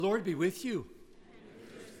Lord be with you.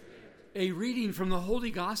 A reading from the Holy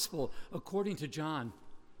Gospel according to John.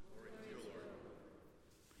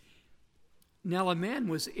 Now a man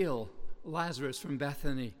was ill, Lazarus from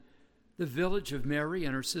Bethany, the village of Mary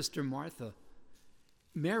and her sister Martha.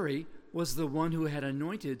 Mary was the one who had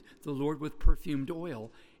anointed the Lord with perfumed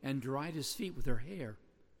oil and dried his feet with her hair.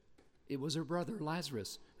 It was her brother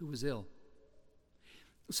Lazarus who was ill.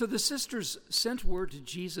 So the sisters sent word to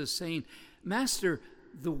Jesus saying, "Master,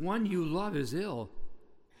 the one you love is ill."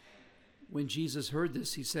 When Jesus heard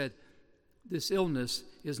this, he said, "This illness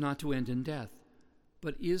is not to end in death,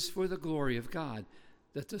 but is for the glory of God,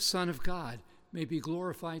 that the Son of God may be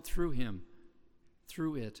glorified through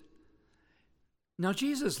it. Now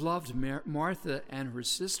Jesus loved Martha and her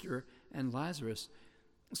sister and Lazarus.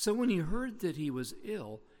 So when he heard that he was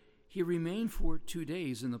ill, he remained for 2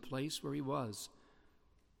 days in the place where he was.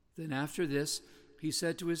 Then after this, he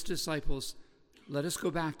said to his disciples, "Let us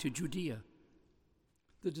go back to Judea."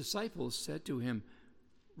 The disciples said to him,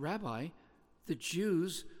 "Rabbi, the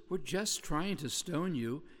Jews were just trying to stone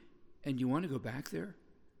you, and you want to go back there?"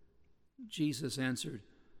 Jesus answered,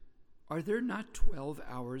 "Are there not 12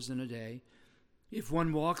 hours in a day? If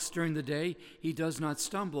one walks during the day, he does not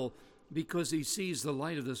stumble because he sees the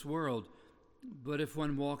light of this world. But if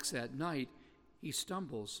one walks at night, he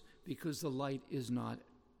stumbles because the light is not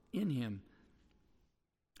in him."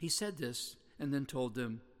 He said this and then told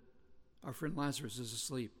them, "Our friend Lazarus is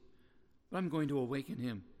asleep, but I'm going to awaken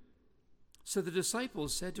him." So the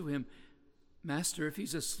disciples said to him, "Master, if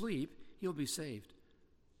he's asleep, he'll be saved."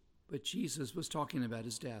 But Jesus was talking about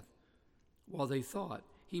his death, while they thought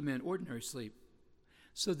he meant ordinary sleep.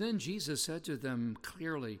 So then Jesus said to them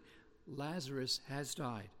clearly, "Lazarus has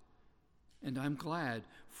died, and I'm glad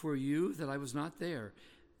for you that I was not there,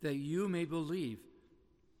 that you may believe.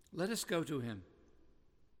 Let us go to him."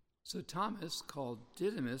 So Thomas, called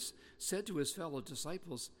Didymus, said to his fellow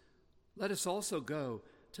disciples, "Let us also go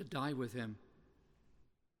to die with him."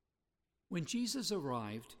 When Jesus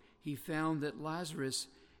arrived, he found that Lazarus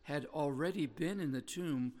had already been in the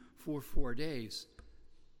tomb for 4 days.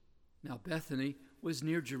 Now Bethany was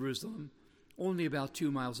near Jerusalem, only about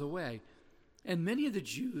 2 miles away, and many of the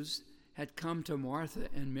Jews had come to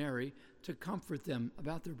Martha and Mary to comfort them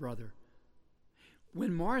about their brother.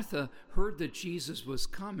 When Martha heard that Jesus was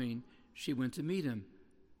coming, she went to meet him,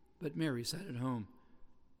 but Mary sat at home.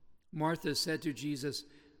 Martha said to Jesus,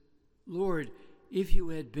 "Lord, if you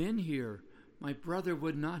had been here, my brother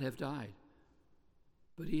would not have died.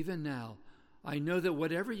 But even now, I know that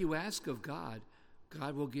whatever you ask of God,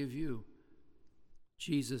 God will give you."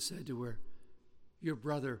 Jesus said to her, "Your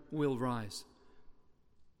brother will rise."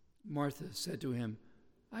 Martha said to him,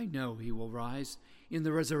 "I know he will rise in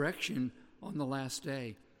the resurrection on the last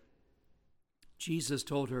day." Jesus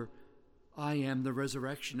told her, "I am the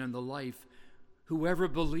resurrection and the life. Whoever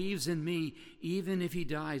believes in me, even if he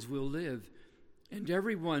dies, will live. And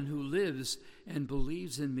everyone who lives and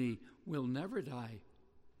believes in me will never die.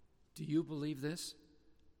 Do you believe this?"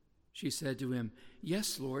 She said to him,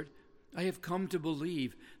 "Yes, Lord, I have come to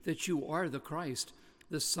believe that you are the Christ,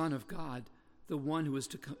 the Son of God, the one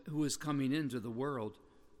who is coming into the world."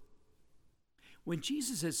 When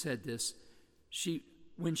Jesus had said this,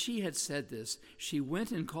 When she had said this, she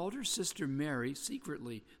went and called her sister Mary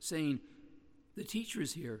secretly, saying, "The teacher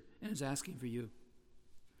is here and is asking for you."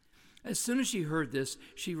 As soon as she heard this,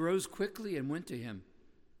 she rose quickly and went to him.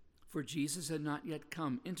 For Jesus had not yet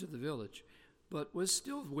come into the village, but was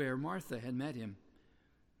still where Martha had met him.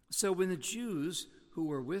 So when the Jews who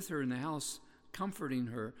were with her in the house, comforting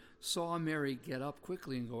her, saw Mary get up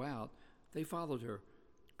quickly and go out, they followed her,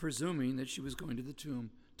 presuming that she was going to the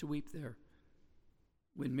tomb to weep there.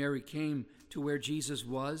 When Mary came to where Jesus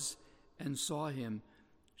was and saw him,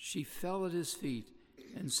 she fell at his feet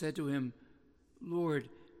and said to him, "Lord,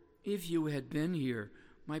 if you had been here,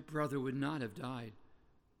 my brother would not have died."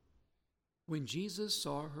 When Jesus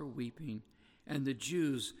saw her weeping, and the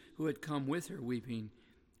Jews who had come with her weeping,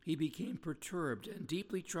 he became perturbed and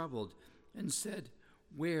deeply troubled, and said,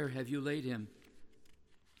 "Where have you laid him?"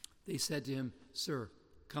 They said to him, "Sir,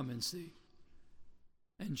 come and see."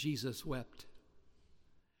 And Jesus wept.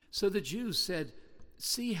 So the Jews said,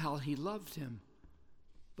 "See how he loved him."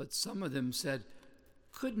 But some of them said,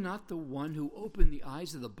 "Could not the one who opened the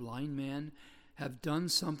eyes of the blind man have done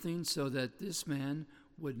something so that this man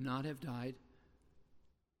would not have died?"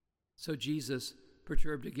 So Jesus,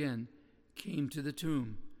 perturbed again, came to the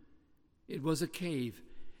tomb. It was a cave,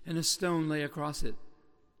 and a stone lay across it.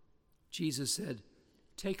 Jesus said,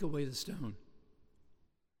 "Take away the stone."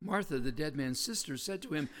 Martha, the dead man's sister, said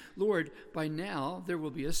to him, "Lord, by now there will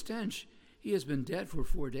be a stench. He has been dead for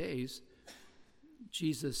 4 days."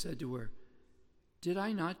 Jesus said to her, "Did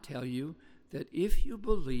I not tell you that if you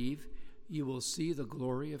believe, you will see the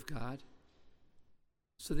glory of God?"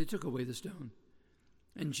 So they took away the stone.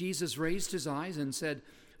 And Jesus raised his eyes and said,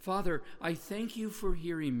 "Father, I thank you for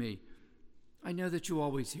hearing me. I know that you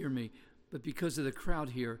always hear me, but because of the crowd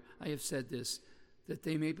here, I have said this, that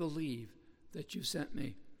they may believe that you sent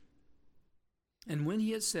me." And when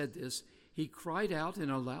he had said this, he cried out in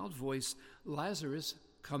a loud voice, "Lazarus,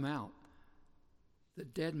 come out." The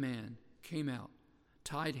dead man came out,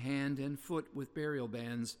 tied hand and foot with burial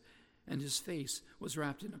bands, and his face was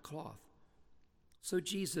wrapped in a cloth. So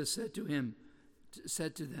Jesus said to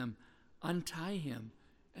them, "Untie him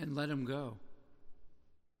and let him go."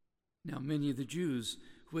 Now many of the Jews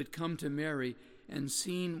who had come to Mary and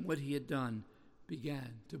seen what he had done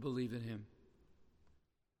began to believe in him.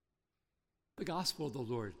 The Gospel of the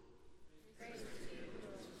Lord.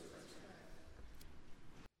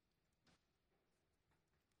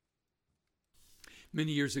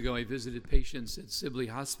 Many years ago, I visited patients at Sibley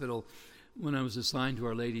Hospital when I was assigned to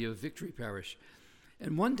Our Lady of Victory Parish.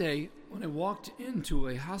 And one day, when I walked into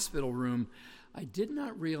a hospital room, I did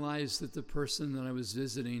not realize that the person that I was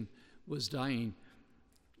visiting was dying.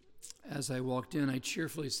 As I walked in, I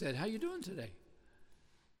cheerfully said, "How you doing today?"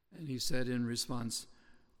 And he said in response,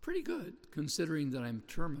 "Pretty good, considering that I'm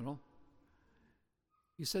terminal."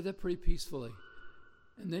 He said that pretty peacefully.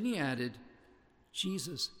 And then he added,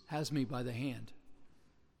 "Jesus has me by the hand."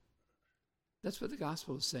 That's what the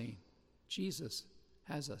gospel is saying. Jesus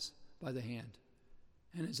has us by the hand,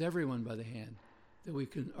 and has everyone by the hand that we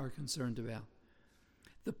are concerned about.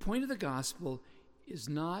 The point of the gospel is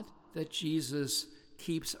not that Jesus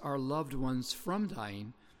keeps our loved ones from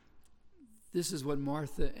dying. This is what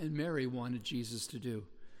Martha and Mary wanted Jesus to do.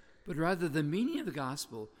 But rather, the meaning of the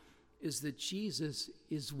gospel is that Jesus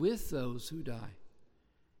is with those who die.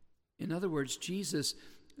 In other words, Jesus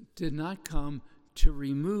did not come to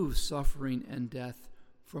remove suffering and death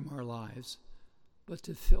from our lives, but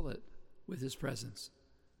to fill it with his presence.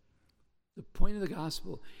 The point of the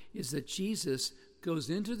gospel is that Jesus goes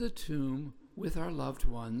into the tomb with our loved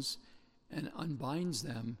ones and unbinds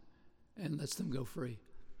them and lets them go free.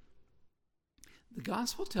 The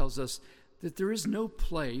gospel tells us that there is no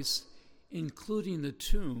place, including the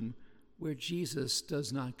tomb, where Jesus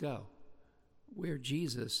does not go, where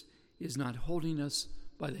Jesus is not holding us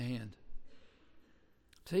by the hand.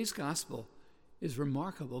 Today's gospel is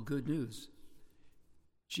remarkable good news.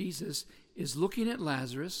 Jesus is looking at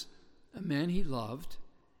Lazarus, a man he loved,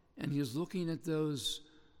 and he is looking at those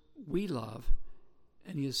we love,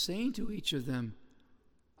 and he is saying to each of them,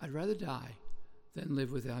 "I'd rather die than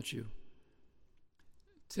live without you."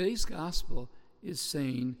 Today's gospel is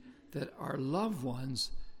saying that our loved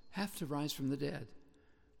ones have to rise from the dead,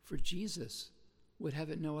 for Jesus would have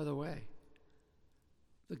it no other way.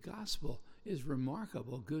 The gospel is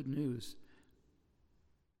remarkable good news.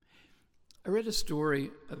 I read a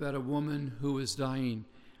story about a woman who was dying.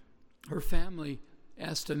 Her family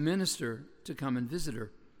asked a minister to come and visit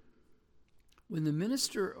her. When the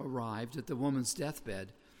minister arrived at the woman's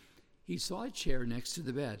deathbed, he saw a chair next to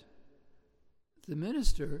the bed. The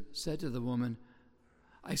minister said to the woman,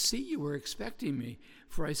 "I see you were expecting me,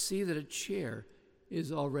 for I see that a chair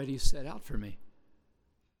is already set out for me."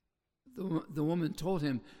 The woman told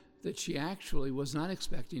him that she actually was not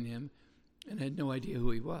expecting him and had no idea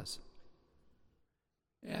who he was.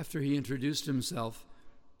 After he introduced himself,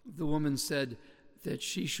 the woman said that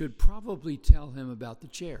she should probably tell him about the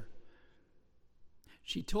chair.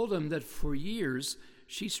 She told him that for years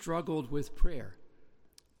she struggled with prayer,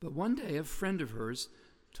 but one day a friend of hers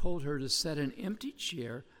told her to set an empty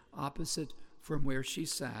chair opposite from where she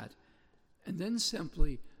sat and then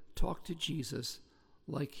simply talk to Jesus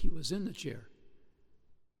like he was in the chair.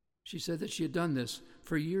 She said that she had done this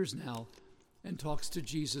for years now and talks to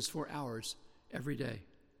Jesus for hours every day.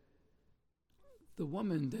 The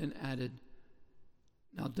woman then added,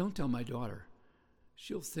 "Now don't tell my daughter.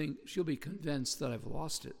 She'll be convinced that I've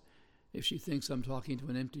lost it if she thinks I'm talking to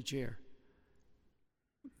an empty chair."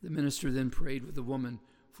 The minister then prayed with the woman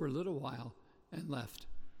for a little while and left.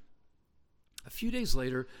 A few days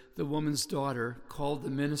later, the woman's daughter called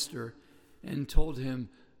the minister and told him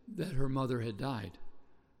that her mother had died.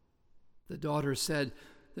 The daughter said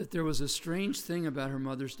that there was a strange thing about her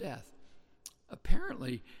mother's death.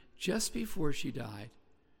 Apparently, just before she died,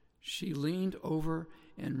 she leaned over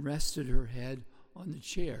and rested her head on the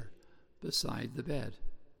chair beside the bed.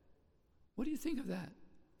 "What do you think of that?"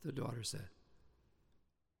 the daughter said.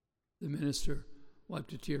 The minister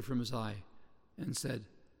wiped a tear from his eye and said,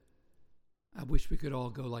 "I wish we could all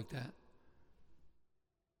go like that."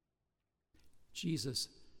 Jesus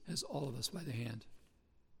has all of us by the hand,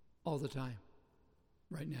 all the time,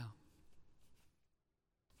 right now.